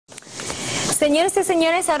Señores y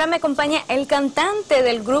señores, ahora me acompaña el cantante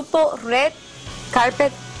del grupo Red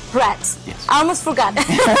Carpet Rats. Yes. I almost forgot.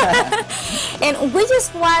 And we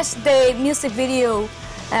just watched the music video,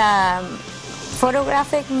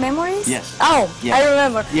 Photographic Memories? Yes. Oh, yes. I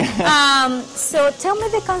remember. Yeah. So tell me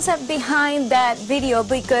the concept behind that video,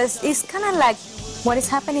 because it's kind of like what is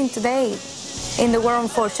happening today in the world,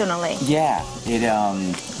 unfortunately. Yeah,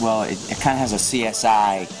 well, it kind of has a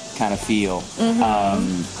CSI kind of feel.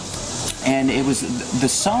 And it was, the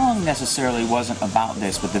song necessarily wasn't about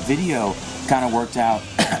this, but the video kind of worked out,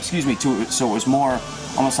 excuse me, so it was more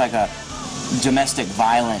almost like a domestic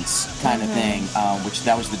violence kind of thing, which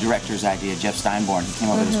that was the director's idea, Jeff Steinborn. He came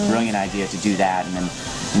up with this brilliant idea to do that, and then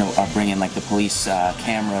bring in like the police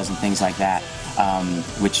cameras and things like that,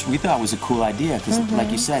 which we thought was a cool idea because,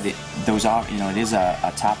 like you said, those are, it is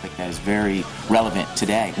a topic that is very relevant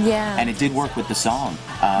today. Yeah. And it did work with the song,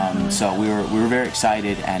 so we were very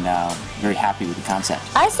excited and very happy with the concept.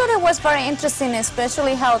 I thought it was very interesting,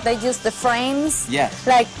 especially how they use the frames. Yes.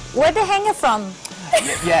 Like, where they hang it from?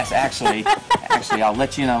 Yes, actually, I'll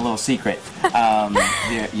let you know a little secret.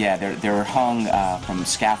 They're hung from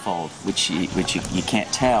scaffold, which you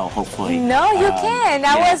can't tell, hopefully. No, you can.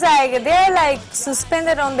 I was like, they're like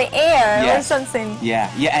suspended on the air or something.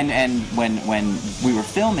 Yeah, and when we were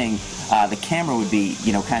filming, the camera would be,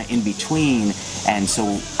 kind of in between, and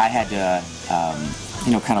so I had to,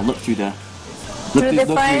 kind of look through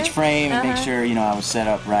each frame and make sure, I was set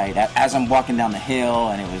up right. As I'm walking down the hill,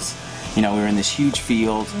 and it was, we were in this huge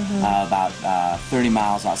field, about 30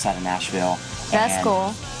 miles outside of Nashville. That's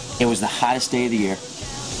cool. It was the hottest day of the year.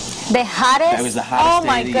 The hottest? It was the hottest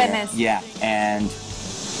day of the goodness. year. Yeah, and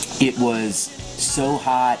it was so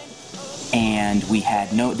hot, and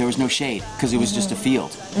there was no shade because it was just a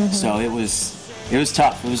field. So it was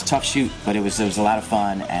tough. It was a tough shoot, but it was a lot of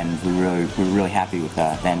fun, and we were really happy with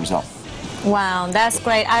the end result. Wow, that's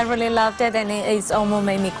great. I really loved it, and it's almost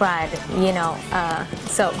made me cry,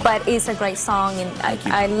 but it's a great song, and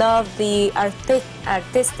I love the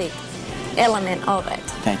artistic element of it.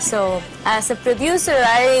 Thank you. So, as a producer,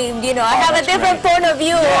 I have a different point of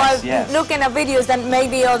view of looking at videos than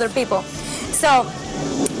maybe other people. So,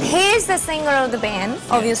 he's the singer of the band,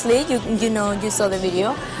 obviously. You saw the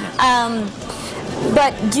video.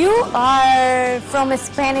 But you are from a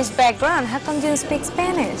Spanish background. How come you speak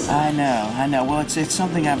Spanish? I know. Well, it's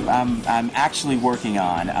something I'm actually working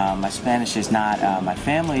on. My Spanish is not. My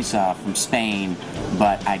family's from Spain,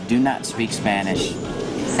 but I do not speak Spanish. He's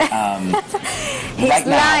right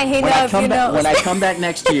lying. He knows you know. When I come back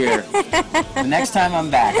next year, the next time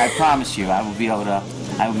I'm back, I promise you, I will be able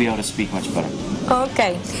to speak much better.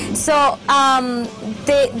 Okay. So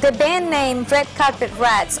the band name Red Carpet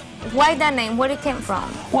Rats. Why that name? Where it came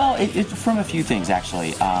from? Well, it's from a few things,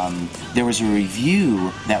 actually. There was a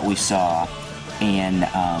review that we saw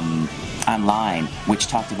online which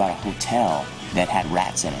talked about a hotel that had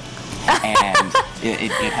rats in it. And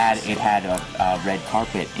it had a red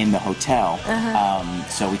carpet in the hotel.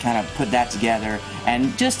 So we kind of put that together.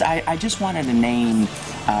 And I just wanted a name,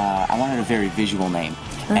 I wanted a very visual name.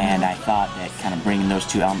 And I thought that kind of bringing those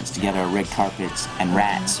two elements together, red carpets and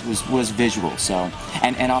rats, was visual. So,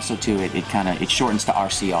 and also too, it shortens to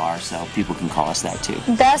RCR, so people can call us that too.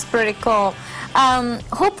 That's pretty cool.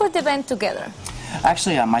 Who put the band together?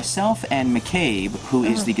 Actually, myself and McCabe, who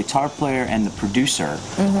is the guitar player and the producer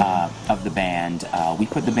of the band, we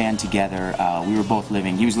put the band together. We were both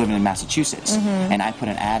he was living in Massachusetts, and I put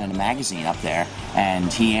an ad in a magazine up there,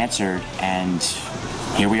 and he answered, and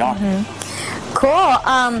here we are. Cool.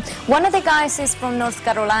 One of the guys is from North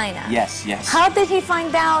Carolina. Yes. How did he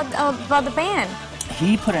find out about the band?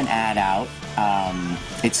 He put an ad out.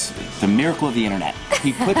 It's the miracle of the internet.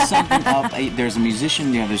 He put something up. There's a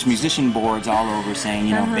musician, there's musician boards all over saying,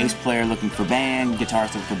 bass player looking for band,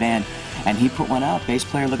 guitarist looking for band, and he put one up, bass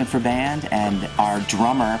player looking for band, and our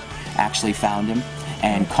drummer actually found him,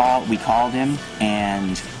 and we called him,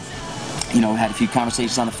 and we had a few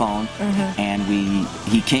conversations on the phone, and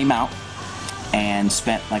he came out and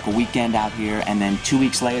spent like a weekend out here, and then 2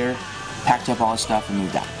 weeks later, packed up all his stuff and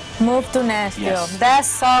moved out. Moved to Nashville. Yes. That's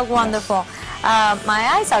so wonderful. Yes. My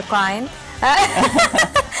eyes are crying.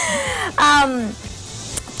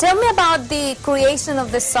 Tell me about the creation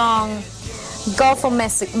of the song Gulp of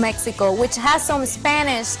Mexico, which has some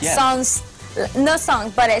Spanish songs, no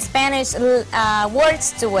songs, but Spanish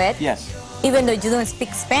words to it. Yes. Even though you don't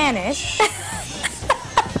speak Spanish.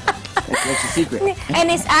 That's a secret.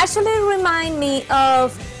 And it's actually remind me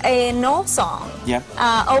of an old song. Yeah.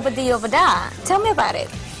 Over the Over Da. Tell me about it.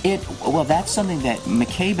 Well, that's something that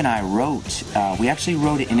McCabe and I wrote. We actually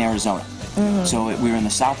wrote it in Arizona. So we were in the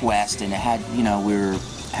Southwest, and it had, we were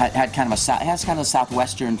had kind of it has kind of a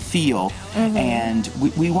southwestern feel, and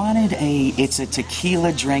we wanted it's a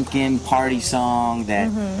tequila drinking party song that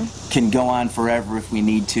can go on forever if we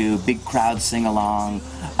need to. Big crowd sing along,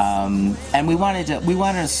 and we wanted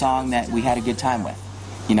a song that we had a good time with.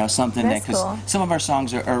 You know, something that, because some of our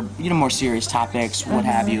songs are more serious topics, what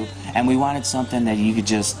have you, and we wanted something that you could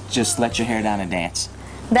just let your hair down and dance.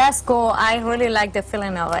 That's cool. I really like the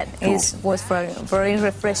feeling of it. Cool. It was very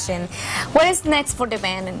refreshing. What is next for the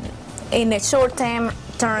band in the short term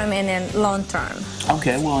and in long term?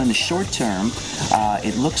 Okay, well, in the short term,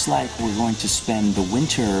 it looks like we're going to spend the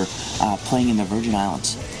winter playing in the Virgin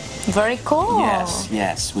Islands. Very cool.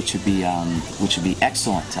 Yes, which would be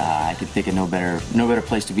excellent. I could think of no better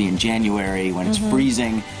place to be in January when it's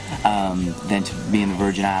freezing than to be in the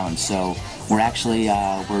Virgin Islands. So we're actually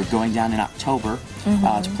we're going down in October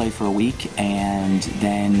to play for a week, and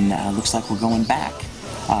then looks like we're going back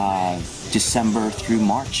December through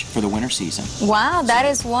March for the winter season. Wow, that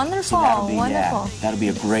is wonderful. So that'll be, wonderful. That'll be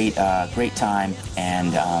a great time,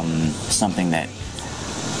 and something that.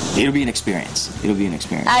 It'll be an experience. It'll be an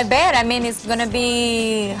experience. I bet. I mean, it's gonna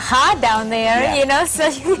be hot down there, you know. So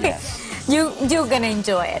you're gonna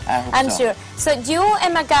enjoy it. I'm sure. So you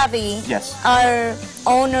and Magabi are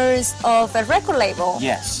owners of a record label.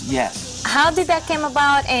 Yes. How did that come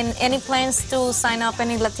about? And any plans to sign up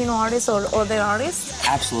any Latino artists or other artists?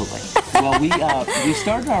 Absolutely. Well, we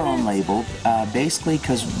started our own label basically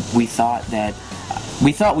because we thought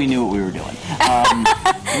we knew what we were doing.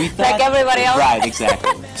 We thought, like everybody else? Right,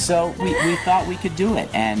 exactly. So we thought we could do it,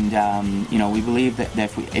 and you know, we believe that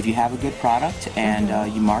if you have a good product and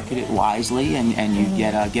you market it wisely and you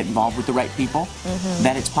get involved with the right people,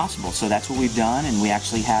 that it's possible. So that's what we've done, and we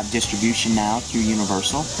actually have distribution now through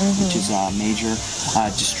Universal, which is a major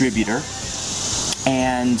distributor.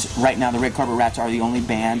 And right now, the Red Carpet Rats are the only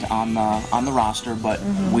band on the roster, but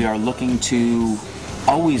we are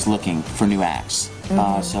always looking for new acts.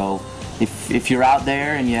 So if you're out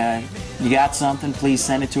there and you got something, please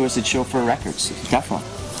send it to us at Chauffeur Records. Definitely.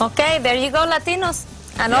 Okay, there you go, Latinos.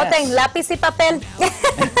 Anoten, lápiz y papel.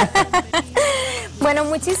 Bueno,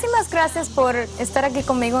 muchísimas gracias por estar aquí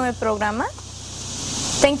conmigo en el programa.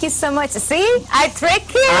 Thank you so much. See, I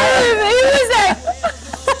tricked him.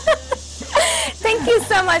 Thank you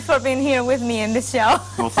so much for being here with me in the show.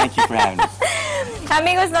 Well, thank you for having us.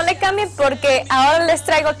 Amigos, no le cambien porque ahora les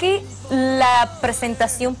traigo aquí la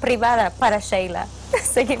presentación privada para Sheyla.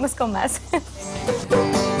 Seguimos con más.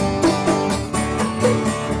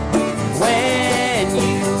 When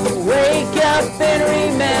you wake up and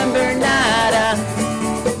remember nada,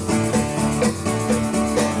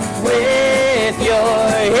 with your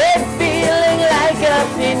head feeling like a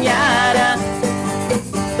piñata,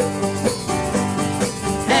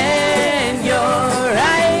 and your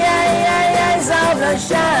eyes all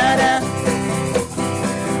bloodshot,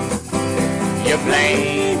 you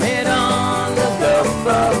blame it on the Gulp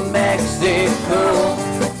of Mexico.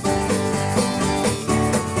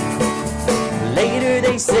 Later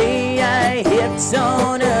they say I hit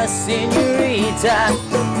on a señorita,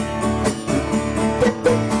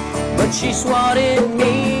 but she swatted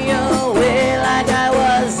me away like I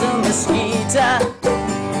was a mosquito.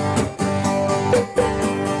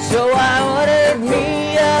 So I ordered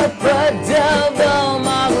me up a double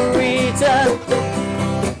margarita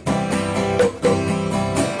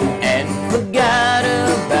and forgot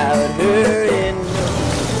about her in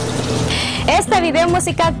Este video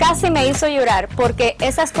musical casi me hizo llorar porque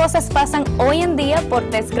esas cosas pasan hoy en día, por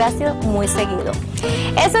desgracia, muy seguido.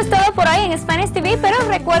 Eso es todo por hoy en Spanish TV, pero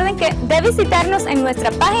recuerden que de visitarnos en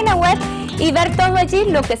nuestra página web y ver todo allí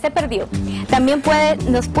lo que se perdió. También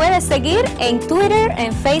nos puede seguir en Twitter,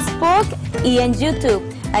 en Facebook y en YouTube.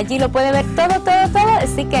 Allí lo puede ver todo.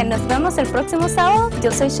 Así que nos vemos el próximo sábado.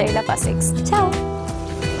 Yo soy Sheyla Paz Hicks. Chao.